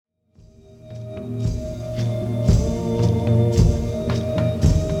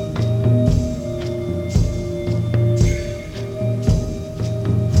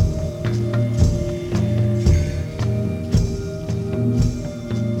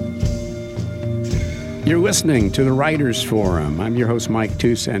You're listening to the Writers Forum. I'm your host, Mike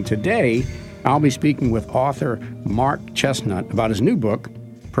Toosa, and today I'll be speaking with author Mark Chesnutt about his new book,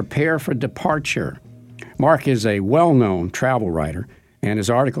 Prepare for Departure. Mark is a well-known travel writer, and his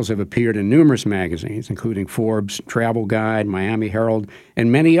articles have appeared in numerous magazines, including Forbes, Travel Guide, Miami Herald,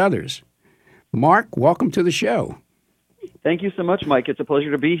 and many others. Mark, welcome to the show. Thank you so much, Mike. It's a pleasure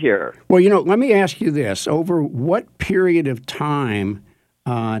to be here. Well, let me ask you this. Over what period of time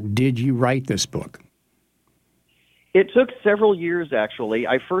did you write this book? It took several years, actually.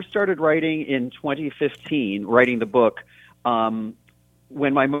 I first started writing in 2015, writing the book, as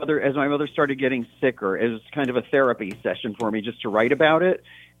my mother started getting sicker. It was kind of a therapy session for me just to write about it.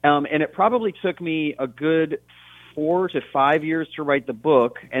 And it probably took me a good 4 to 5 years to write the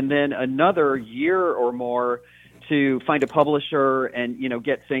book, and then another year or more to find a publisher and,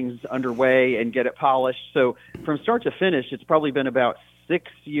 get things underway and get it polished. So from start to finish, it's probably been about 6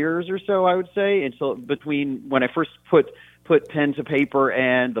 years or so, I would say, until between when I first put pen to paper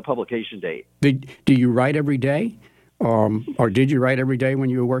and the publication date. Do you write every day? Or did you write every day when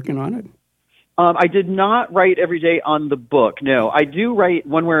you were working on it? I did not write every day on the book. No, I do write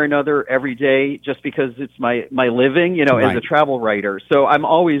one way or another every day just because it's my living, Right. As a travel writer. So I'm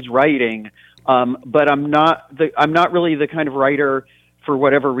always writing, but I'm not really the kind of writer, for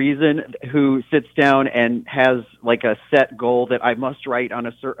whatever reason, who sits down and has like a set goal that I must write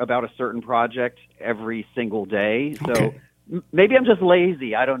on about a certain project every single day. Okay. So maybe I'm just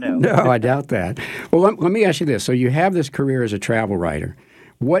lazy. I don't know. No, I doubt that. Well, let me ask you this. So you have this career as a travel writer.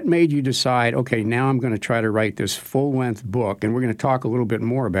 What made you decide, okay, now I'm going to try to write this full-length book, and we're going to talk a little bit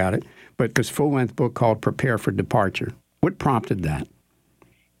more about it, but this full-length book called Prepare for Departure. What prompted that?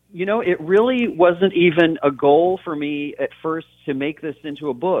 It really wasn't even a goal for me at first to make this into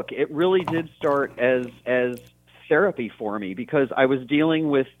a book. It really did start as therapy for me because I was dealing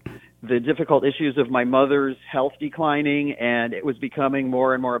with the difficult issues of my mother's health declining, and it was becoming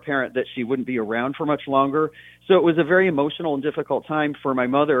more and more apparent that she wouldn't be around for much longer. So it was a very emotional and difficult time for my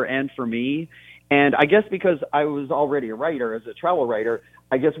mother and for me. And I guess because I was already a writer, as a travel writer,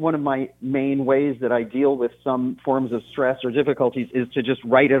 I guess one of my main ways that I deal with some forms of stress or difficulties is to just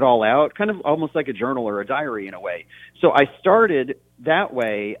write it all out, kind of almost like a journal or a diary in a way. So I started that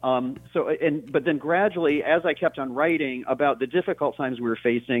way. But then gradually, as I kept on writing about the difficult times we were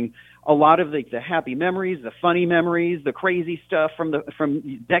facing, a lot of the happy memories, the funny memories, the crazy stuff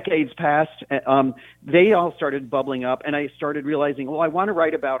from decades past, they all started bubbling up, and I started realizing, I want to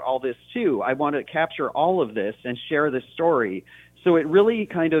write about all this too. I want to capture all of this and share this story. So it really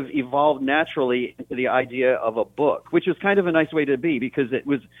kind of evolved naturally into the idea of a book, which was kind of a nice way to be because it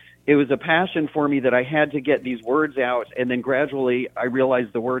was a passion for me that I had to get these words out, and then gradually I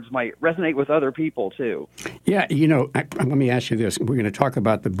realized the words might resonate with other people too. Yeah, let me ask you this. We're going to talk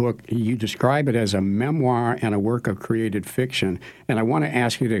about the book. You describe it as a memoir and a work of created fiction, and I want to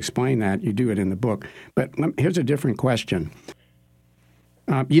ask you to explain that. You do it in the book. But here's a different question.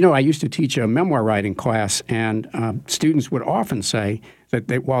 I used to teach a memoir writing class, and students would often say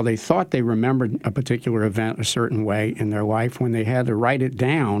that while they thought they remembered a particular event a certain way in their life, when they had to write it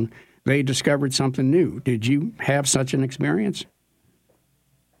down, they discovered something new. Did you have such an experience?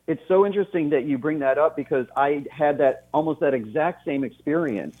 It's so interesting that you bring that up because I had almost that exact same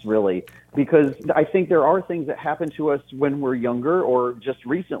experience, really, because I think there are things that happen to us when we're younger or just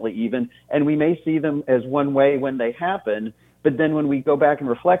recently even, and we may see them as one way when they happen. But then when we go back and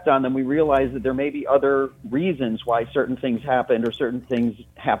reflect on them, we realize that there may be other reasons why certain things happened or certain things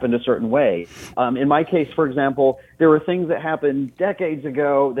happened a certain way. In my case, for example, there were things that happened decades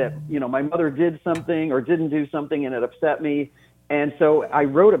ago that, my mother did something or didn't do something and it upset me. And so I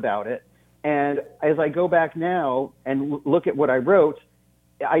wrote about it. And as I go back now and look at what I wrote,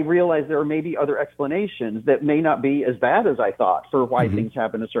 I realize there are maybe other explanations that may not be as bad as I thought for why things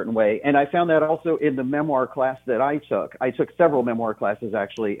happen a certain way. And I found that also in the memoir class that I took. I took several memoir classes,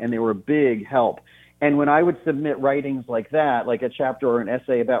 actually, and they were a big help. And when I would submit writings like that, like a chapter or an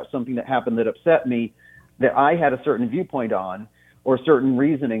essay about something that happened that upset me, that I had a certain viewpoint on or certain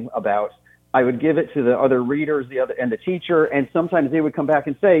reasoning about, I would give it to the other readers, and the teacher, and sometimes they would come back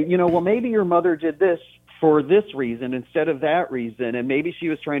and say, maybe your mother did this for this reason instead of that reason, and maybe she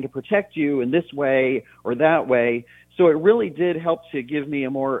was trying to protect you in this way or that way. So it really did help to give me a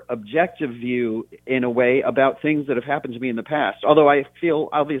more objective view, in a way, about things that have happened to me in the past. Although I feel,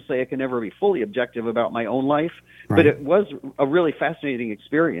 obviously, I can never be fully objective about my own life, Right. But it was a really fascinating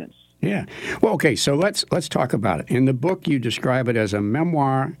experience. Yeah. Well, okay, so let's talk about it. In the book, you describe it as a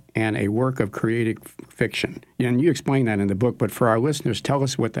memoir and a work of creative fiction. And you explain that in the book, but for our listeners, tell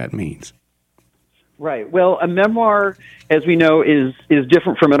us what that means. Right. Well, a memoir, as we know, is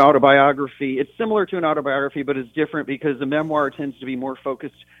different from an autobiography. It's similar to an autobiography, but it's different because a memoir tends to be more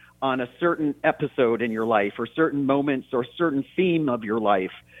focused on a certain episode in your life or certain moments or certain theme of your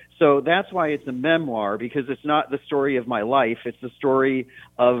life. So that's why it's a memoir, because it's not the story of my life. It's the story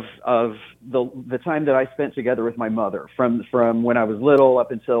of the time that I spent together with my mother from when I was little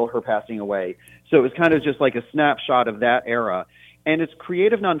up until her passing away. So it was kind of just like a snapshot of that era. And it's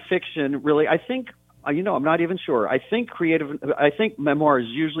creative nonfiction, really. I think, I'm not even sure. I think memoir is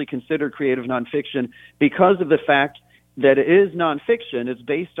usually considered creative nonfiction because of the fact that it is nonfiction. It's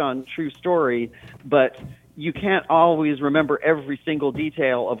based on true story, but you can't always remember every single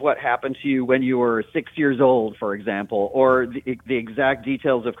detail of what happened to you when you were 6 years old, for example, or the exact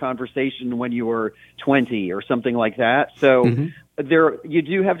details of conversation when you were 20 or something like that. So you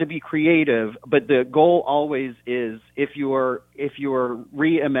do have to be creative, but the goal always is if you are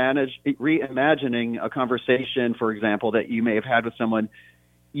reimagining a conversation, for example, that you may have had with someone,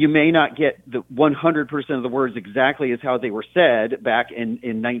 you may not get the 100% of the words exactly as how they were said back in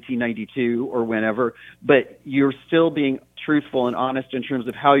 1992 or whenever, but you're still being truthful and honest in terms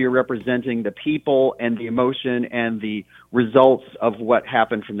of how you're representing the people and the emotion and the results of what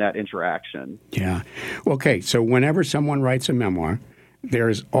happened from that interaction. Yeah. Okay, so whenever someone writes a memoir,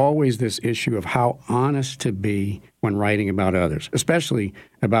 there's always this issue of how honest to be when writing about others, especially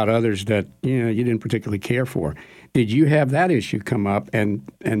about others that you didn't particularly care for. Did you have that issue come up? And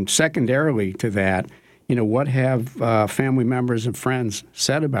secondarily to that, what have family members and friends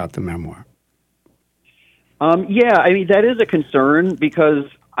said about the memoir? Yeah, I mean, that is a concern because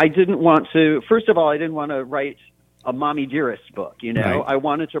I didn't want to. First of all, I didn't want to write a mommy dearest book. Right. I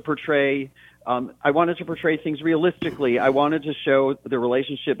wanted to portray. Things realistically. I wanted to show the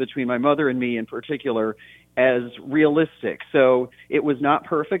relationship between my mother and me in particular as realistic. So it was not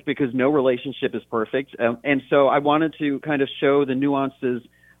perfect because no relationship is perfect. And so I wanted to kind of show the nuances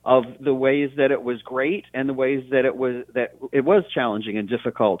of the ways that it was great and the ways that it was challenging and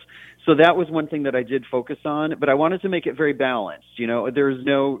difficult. So that was one thing that I did focus on, but I wanted to make it very balanced. There's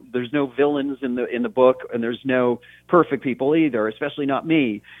no villains in the book, and there's no perfect people either, especially not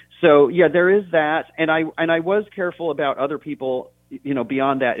me. So yeah, there is that, and I was careful about other people,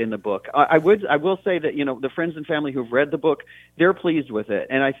 beyond that in the book. I will say that the friends and family who've read the book, they're pleased with it,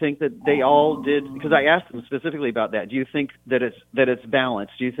 and I think that they all did, because I asked them specifically about that. Do you think that it's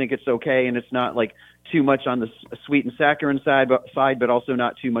balanced? Do you think it's okay and it's not like too much on the sweet and saccharine side, but also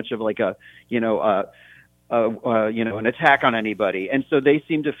not too much of like an attack on anybody? And so they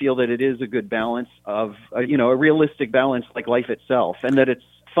seem to feel that it is a good balance of a realistic balance like life itself, and that it's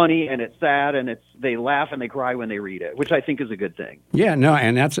funny and it's sad and they laugh and they cry when they read it, which I think is a good thing. Yeah, no,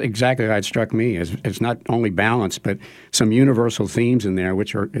 and that's exactly how it struck me. It's not only balance, but some universal themes in there,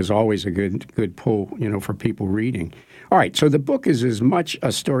 which is always a good pull, for people reading. All right, so the book is as much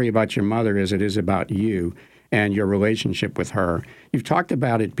a story about your mother as it is about you and your relationship with her. You've talked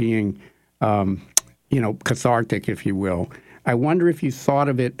about it being, cathartic, if you will. I wonder if you thought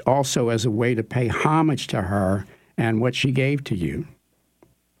of it also as a way to pay homage to her and what she gave to you.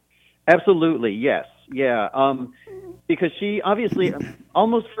 Absolutely, yes. Yeah. Because she obviously,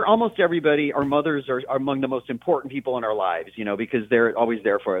 for almost everybody, our mothers are among the most important people in our lives, because they're always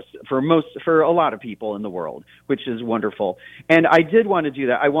there for us, for a lot of people in the world, which is wonderful. And I did want to do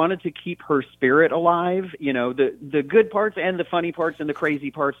that. I wanted to keep her spirit alive, the good parts and the funny parts and the crazy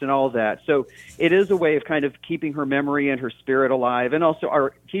parts and all of that. So it is a way of kind of keeping her memory and her spirit alive, and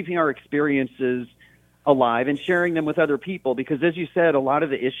also keeping our experiences alive and sharing them with other people, because as you said, a lot of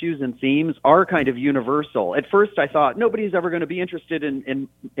the issues and themes are kind of universal. At first I thought nobody's ever going to be interested in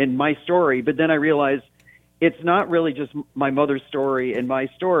my story, but then I realized it's not really just my mother's story and my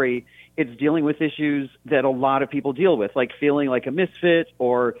story. It's dealing with issues that a lot of people deal with, like feeling like a misfit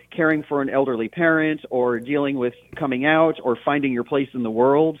or caring for an elderly parent or dealing with coming out or finding your place in the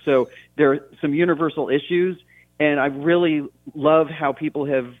world. So there are some universal issues. And I really love how people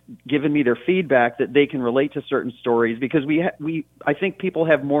have given me their feedback that they can relate to certain stories, because I think people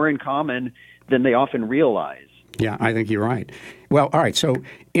have more in common than they often realize. Yeah, I think you're right. Well, all right. So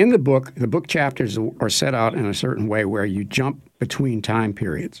in the book chapters are set out in a certain way where you jump between time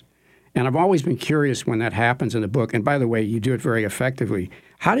periods. And I've always been curious when that happens in the book. And by the way, you do it very effectively.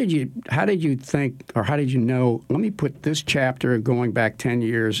 How did you think, or how did you know, let me put this chapter going back 10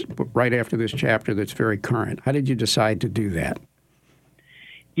 years right after this chapter that's very current? How did you decide to do that?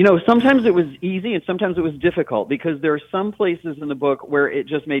 Sometimes it was easy and sometimes it was difficult, because there are some places in the book where it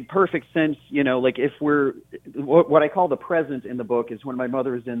just made perfect sense. Like if what I call the present in the book is when my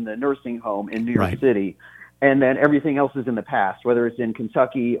mother is in the nursing home in New York City. and then everything else is in the past, whether it's in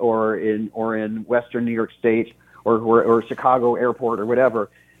Kentucky or in Western New York State or Chicago Airport or whatever.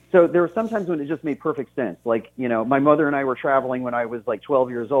 So there were some times when it just made perfect sense. Like, my mother and I were traveling when I was like 12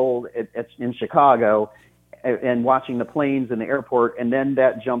 years old in Chicago and watching the planes in the airport. And then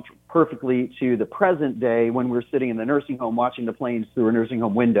that jumped perfectly to the present day when we're sitting in the nursing home watching the planes through a nursing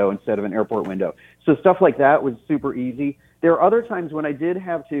home window instead of an airport window. So stuff like that was super easy. There are other times when I did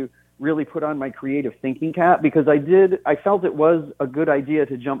have to really put on my creative thinking cap, because I felt it was a good idea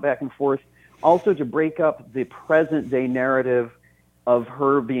to jump back and forth, also to break up the present day narrative of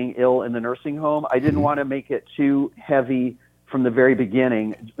her being ill in the nursing home. I didn't want to make it too heavy from the very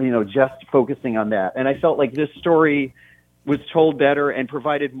beginning, just focusing on that. And I felt like this story was told better and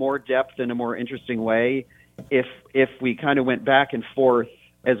provided more depth in a more interesting way if we kind of went back and forth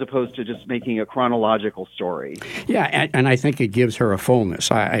as opposed to just making a chronological story. Yeah, and I think it gives her a fullness.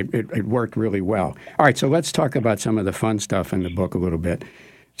 It worked really well. All right, so let's talk about some of the fun stuff in the book a little bit.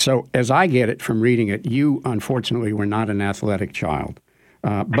 So as I get it from reading it, you unfortunately were not an athletic child.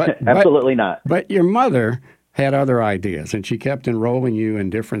 But Absolutely not. But your mother had other ideas, and she kept enrolling you in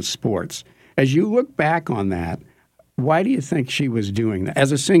different sports. As you look back on that, why do you think she was doing that?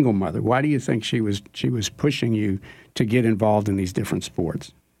 As a single mother, why do you think she was pushing you to get involved in these different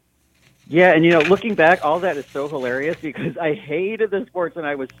sports? Yeah, and looking back, all that is so hilarious because I hated the sports and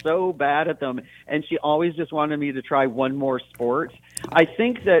I was so bad at them, and she always just wanted me to try one more sport. I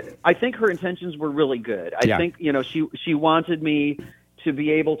think her intentions were really good. I think she wanted me to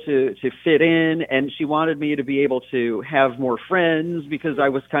be able to fit in, and she wanted me to be able to have more friends because I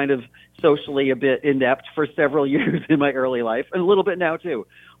was kind of socially a bit inept for several years in my early life, and a little bit now too.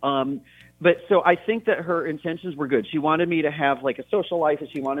 But so I think that her intentions were good. She wanted me to have like a social life, and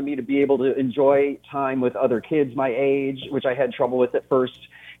she wanted me to be able to enjoy time with other kids my age, which I had trouble with at first.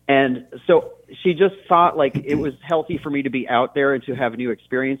 And so she just thought like it was healthy for me to be out there and to have new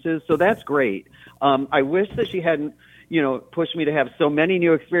experiences. So that's great. I wish that she hadn't, pushed me to have so many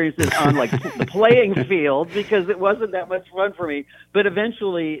new experiences on like the playing field, because it wasn't that much fun for me. But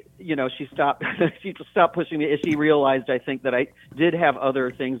eventually, she stopped pushing me as she realized, I think, that I did have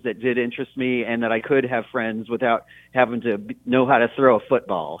other things that did interest me and that I could have friends without having to know how to throw a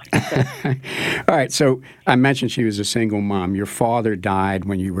football. All right. So I mentioned she was a single mom. Your father died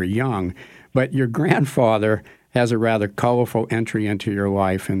when you were young, but your grandfather has a rather colorful entry into your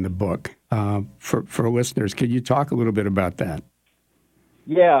life in the book. For listeners, could you talk a little bit about that?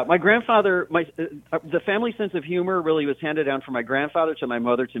 Yeah, my grandfather, the family sense of humor really was handed down from my grandfather to my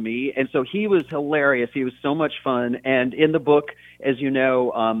mother to me, and so he was hilarious. He was so much fun, and in the book, as you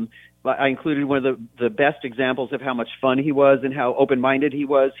know, I included one of the best examples of how much fun he was and how open-minded he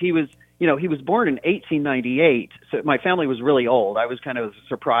was. He was born in 1898, so my family was really old. I was kind of a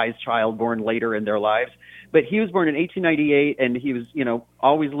surprise child born later in their lives. But he was born in 1898, and he was,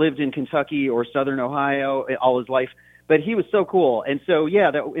 always lived in Kentucky or Southern Ohio all his life. But he was so cool. And so,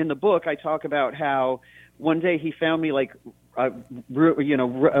 in the book, I talk about how one day he found me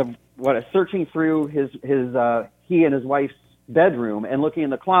searching through he and his wife's bedroom and looking in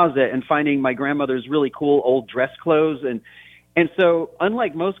the closet and finding my grandmother's really cool old dress clothes. And so,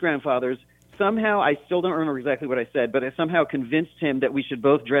 unlike most grandfathers, somehow, I still don't remember exactly what I said, but I somehow convinced him that we should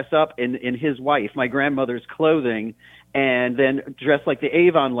both dress up in his wife, my grandmother's clothing, and then dress like the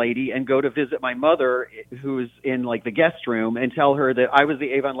Avon lady and go to visit my mother, who's in like the guest room, and tell her that I was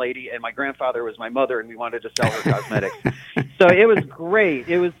the Avon lady and my grandfather was my mother, and we wanted to sell her cosmetics. So it was great.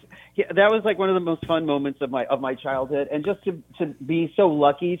 That was like one of the most fun moments of my childhood, and just to be so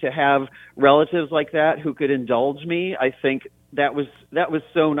lucky to have relatives like that who could indulge me, I think that was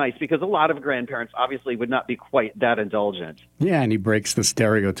so nice, because a lot of grandparents obviously would not be quite that indulgent. Yeah, and he breaks the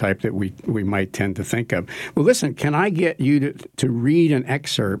stereotype that we might tend to think of. Well, listen, can I get you to read an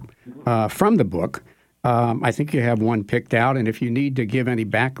excerpt from the book? I think you have one picked out, and if you need to give any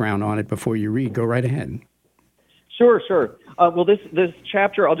background on it before you read, go right ahead. Sure. Well, this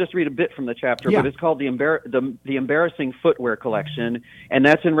chapter, I'll just read a bit from the chapter, Yeah. but it's called the Embarrassing Footwear Collection, and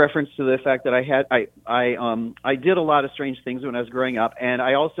that's in reference to the fact that I did a lot of strange things when I was growing up, and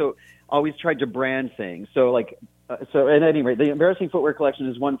I also always tried to brand things. So at any rate, the Embarrassing Footwear Collection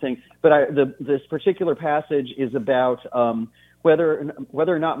is one thing, but this particular passage is about whether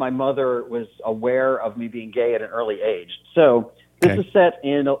or not my mother was aware of me being gay at an early age. So. This is set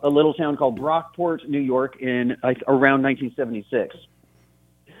in a little town called Brockport, New York, in around 1976.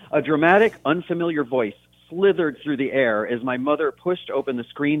 A dramatic, unfamiliar voice slithered through the air as my mother pushed open the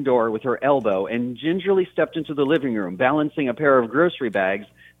screen door with her elbow and gingerly stepped into the living room, balancing a pair of grocery bags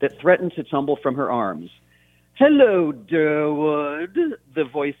that threatened to tumble from her arms. "Hello, Durwood," the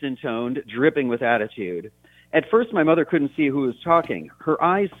voice intoned, dripping with attitude. At first, my mother couldn't see who was talking. Her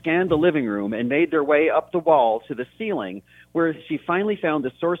eyes scanned the living room and made their way up the wall to the ceiling, where she finally found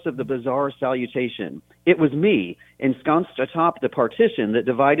the source of the bizarre salutation. It was me, ensconced atop the partition that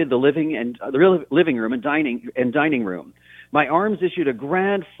divided the living room and dining room. My arms issued a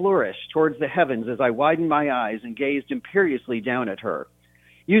grand flourish towards the heavens as I widened my eyes and gazed imperiously down at her.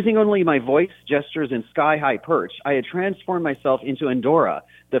 Using only my voice, gestures, and sky-high perch, I had transformed myself into Endora,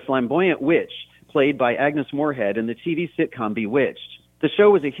 the flamboyant witch, played by Agnes Moorehead in the TV sitcom Bewitched. The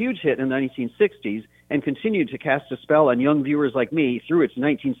show was a huge hit in the 1960s and continued to cast a spell on young viewers like me through its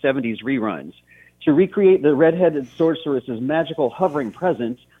 1970s reruns. To recreate the red-headed sorceress's magical hovering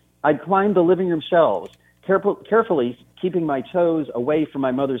presence, I'd climbed the living room shelves, carefully keeping my toes away from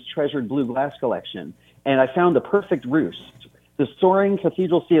my mother's treasured blue glass collection, and I found the perfect roost. The soaring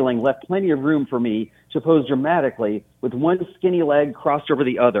cathedral ceiling left plenty of room for me to pose dramatically with one skinny leg crossed over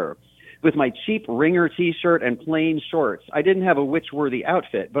the other. With my cheap ringer T-shirt and plain shorts, I didn't have a witch-worthy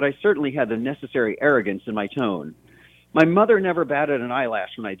outfit, but I certainly had the necessary arrogance in my tone. My mother never batted an eyelash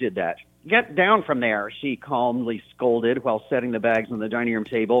when I did that. "Get down from there," she calmly scolded while setting the bags on the dining room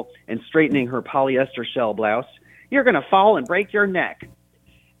table and straightening her polyester shell blouse. "You're going to fall and break your neck."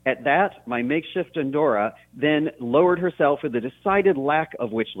 At that, my makeshift Endora then lowered herself with a decided lack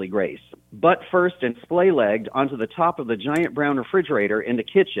of witchly grace, butt first and splay-legged onto the top of the giant brown refrigerator in the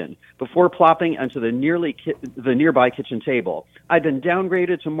kitchen before plopping onto the nearby kitchen table. I'd been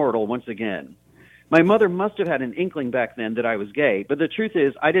downgraded to mortal once again. My mother must have had an inkling back then that I was gay, but the truth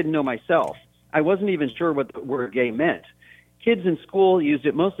is I didn't know myself. I wasn't even sure what the word gay meant. Kids in school used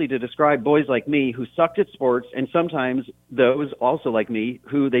it mostly to describe boys like me who sucked at sports, and sometimes those also like me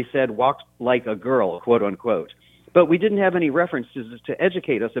who they said walked like a girl, quote unquote. But we didn't have any references to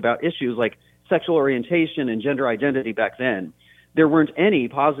educate us about issues like sexual orientation and gender identity back then. There weren't any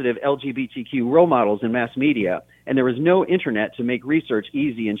positive LGBTQ role models in mass media, and there was no internet to make research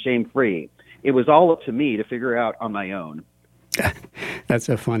easy and shame-free. It was all up to me to figure out on my own. That's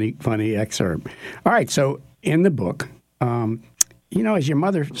a funny excerpt. All right, so in the book, as your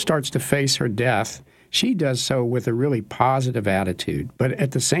mother starts to face her death, she does so with a really positive attitude. But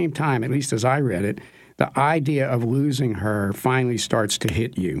at the same time, at least as I read it, the idea of losing her finally starts to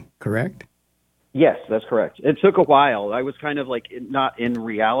hit you, correct? Yes, that's correct. It took a while. I was kind of like not in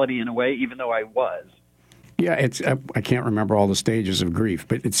reality in a way, even though I was. Yeah, I can't remember all the stages of grief,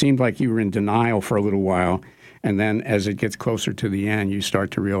 but it seemed like you were in denial for a little while. And then as it gets closer to the end, you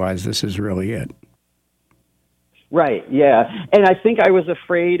start to realize this is really it. Right. Yeah. And I think I was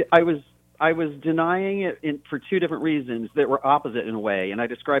afraid. I was denying it for two different reasons that were opposite in a way. And I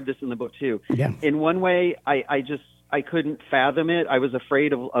described this in the book too. Yeah. In one way, I couldn't fathom it. I was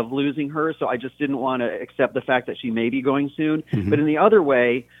afraid of losing her. So I just didn't want to accept the fact that she may be going soon. Mm-hmm. But in the other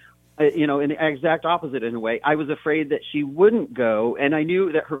way, in the exact opposite in a way, I was afraid that she wouldn't go. And I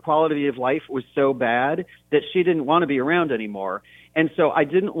knew that her quality of life was so bad that she didn't want to be around anymore. And so I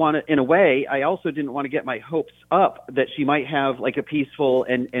didn't want to, in a way, I also didn't want to get my hopes up that she might have like a peaceful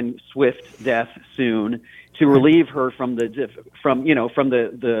and swift death soon to relieve her from the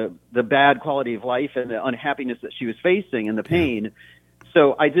bad quality of life and the unhappiness that she was facing and the pain. Yeah.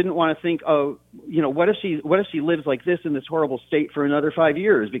 So I didn't want to think, what if she lives like this in this horrible state for another 5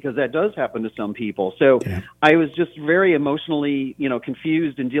 years? Because that does happen to some people. So yeah. I was just very emotionally,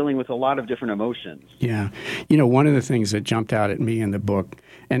 confused and dealing with a lot of different emotions. Yeah. One of the things that jumped out at me in the book,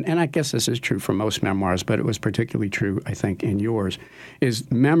 and I guess this is true for most memoirs, but it was particularly true, I think, in yours, is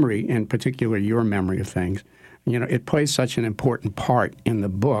memory, in particular your memory of things. It plays such an important part in the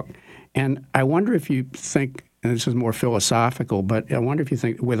book. And I wonder if you think, and this is more philosophical, but I wonder if you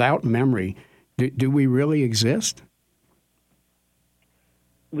think without memory, do we really exist?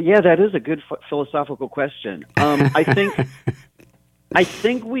 Yeah, that is a good philosophical question. I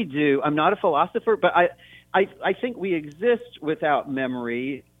think we do. I'm not a philosopher, but I think we exist without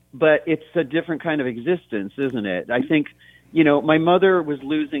memory, but it's a different kind of existence, isn't it? I think, my mother was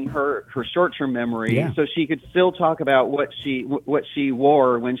losing her short-term memory, yeah. So she could still talk about what she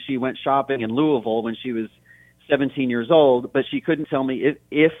wore when she went shopping in Louisville when she was 17 years old, but she couldn't tell me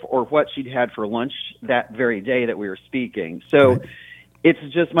if or what she'd had for lunch that very day that we were speaking. So right. It's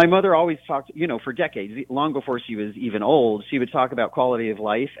just, my mother always talked, for decades, long before she was even old, she would talk about quality of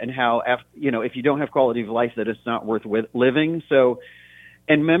life and how, if you don't have quality of life, that it's not worth living. So,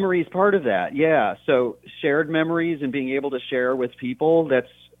 and memory is part of that. Yeah. So shared memories and being able to share with people, that's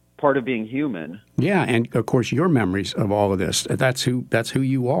part of being human. Yeah, and of course your memories of all of this, that's who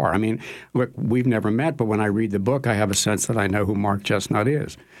you are. I mean, look, we've never met, but when I read the book, I have a sense that I know who Mark Chesnutt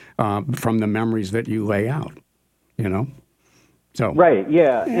is from the memories that you lay out, So Right,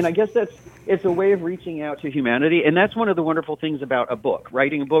 yeah. And I guess it's a way of reaching out to humanity. And that's one of the wonderful things about a book,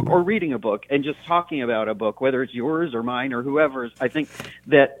 writing a book or reading a book and just talking about a book, whether it's yours or mine or whoever's. I think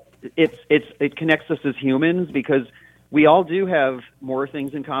that it connects us as humans because we all do have more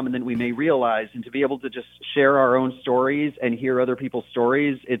things in common than we may realize. And to be able to just share our own stories and hear other people's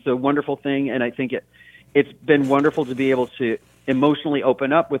stories, it's a wonderful thing. And I think it's been wonderful to be able to emotionally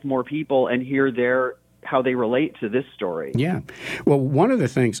open up with more people and hear how they relate to this story. yeah. Well, one of the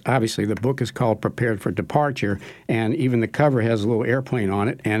things, obviously, the book is called Prepared for Departure, and even the cover has a little airplane on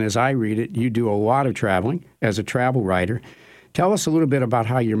it. And as I read it, you do a lot of traveling as a travel writer. Tell us a little bit about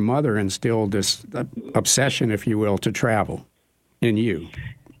how your mother instilled this obsession, if you will, to travel in you.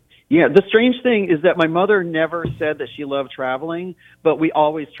 Yeah, the strange thing is that my mother never said that she loved traveling, but we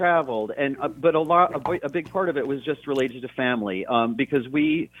always traveled, and but a big part of it was just related to family, because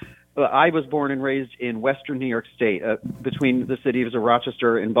I was born and raised in Western New York State, between the cities of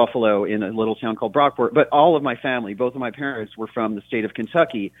Rochester and Buffalo, in a little town called Brockport. But all of my family, both of my parents, were from the state of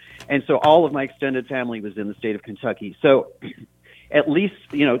Kentucky, and so all of my extended family was in the state of Kentucky. So, at least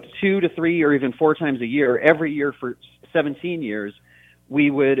 2 to 3 or even 4 times a year, every year for 17 years. We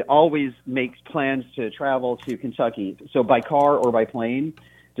would always make plans to travel to Kentucky, so by car or by plane,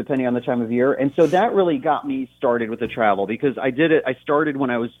 depending on the time of year. And so that really got me started with the travel because I started when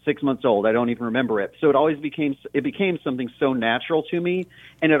I was 6 months old. I don't even remember it. So it became something so natural to me.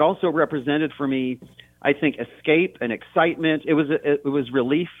 And it also represented for me, I think, escape and excitement. It was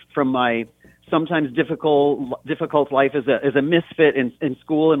relief from my sometimes difficult life as a misfit in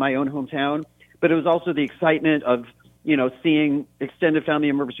school in my own hometown. But it was also the excitement of seeing extended family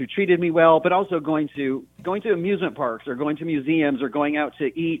members who treated me well, but also going to amusement parks or going to museums or going out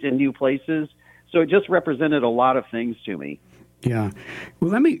to eat in new places. So it just represented a lot of things to me. Yeah. Well,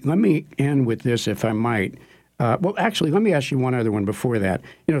 let me end with this, if I might. Well, actually, let me ask you one other one before that.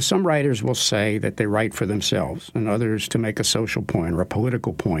 Some writers will say that they write for themselves and others to make a social point or a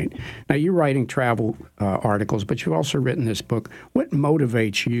political point. Now, you're writing travel articles, but you've also written this book. What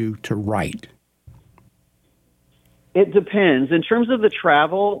motivates you to write? It depends. In terms of the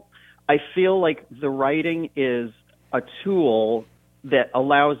travel, I feel like the writing is a tool that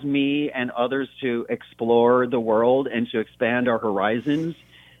allows me and others to explore the world and to expand our horizons.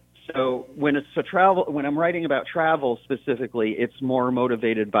 So when I'm writing about travel specifically, it's more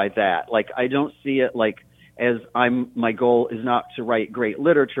motivated by that. Like, I don't see it like my goal is not to write great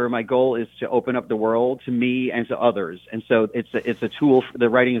literature. My goal is to open up the world to me and to others. And so it's a tool. The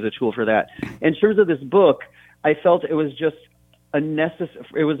writing is a tool for that. In terms of this book, I felt it was just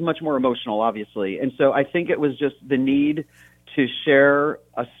it was much more emotional, obviously. And so I think it was just the need to share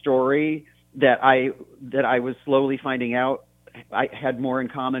a story that I was slowly finding out I had more in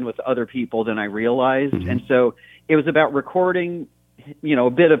common with other people than I realized. Mm-hmm. And so it was about recording, a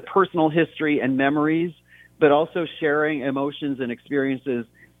bit of personal history and memories, but also sharing emotions and experiences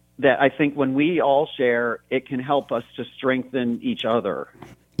that I think when we all share, it can help us to strengthen each other.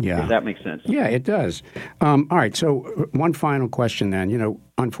 Yeah. If that makes sense. Yeah, it does. All right. So one final question then.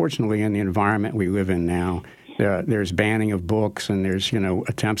 Unfortunately, in the environment we live in now, there's banning of books and there's,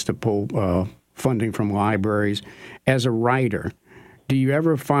 attempts to pull funding from libraries. As a writer, do you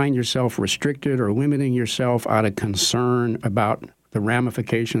ever find yourself restricted or limiting yourself out of concern about the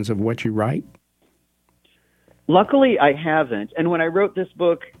ramifications of what you write? Luckily, I haven't. And when I wrote this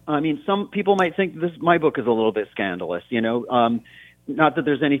book, some people might think my book is a little bit scandalous, Not that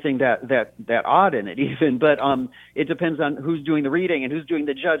there's anything that odd in it even, but it depends on who's doing the reading and who's doing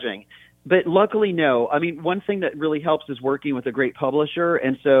the judging. But luckily, no. One thing that really helps is working with a great publisher,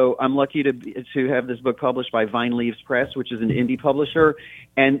 and so I'm lucky to have this book published by Vine Leaves Press, which is an indie publisher,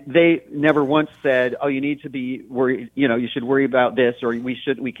 and they never once said, "Oh, you need to be worried. You should worry about this," or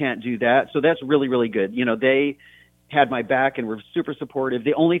we can't do that. So that's really, really good. They had my back and were super supportive.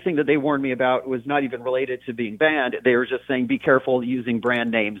 The only thing that they warned me about was not even related to being banned. They were just saying, be careful using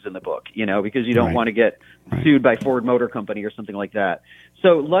brand names in the book, because you don't want to get sued by Ford Motor Company or something like that.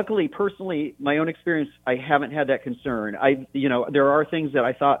 So luckily, personally, my own experience, I haven't had that concern. There are things that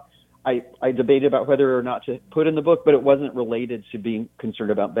I thought I debated about whether or not to put in the book, but it wasn't related to being concerned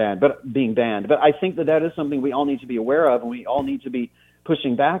about being banned. But I think that is something we all need to be aware of, and we all need to be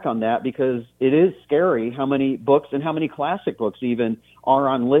pushing back on that because it is scary how many books and how many classic books even are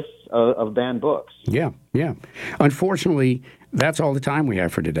on lists of banned books. Yeah. Unfortunately, that's all the time we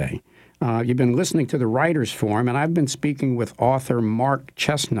have for today. You've been listening to the Writers Forum, and I've been speaking with author Mark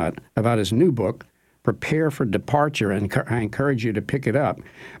Chesnutt about his new book, Prepare for Departure, and I encourage you to pick it up.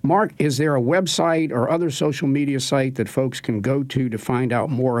 Mark, is there a website or other social media site that folks can go to find out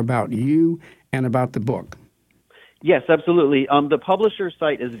more about you and about the book? Yes, absolutely. The publisher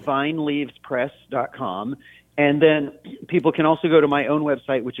site is vineleavespress.com. And then people can also go to my own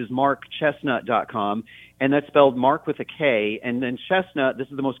website, which is markchesnutt.com. And that's spelled Mark with a K. And then Chestnut, this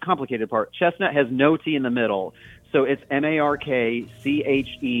is the most complicated part. Chestnut has no T in the middle. So it's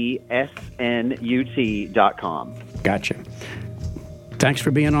MarkChesnut.com. Gotcha. Thanks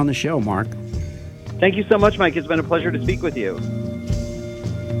for being on the show, Mark. Thank you so much, Mike. It's been a pleasure to speak with you.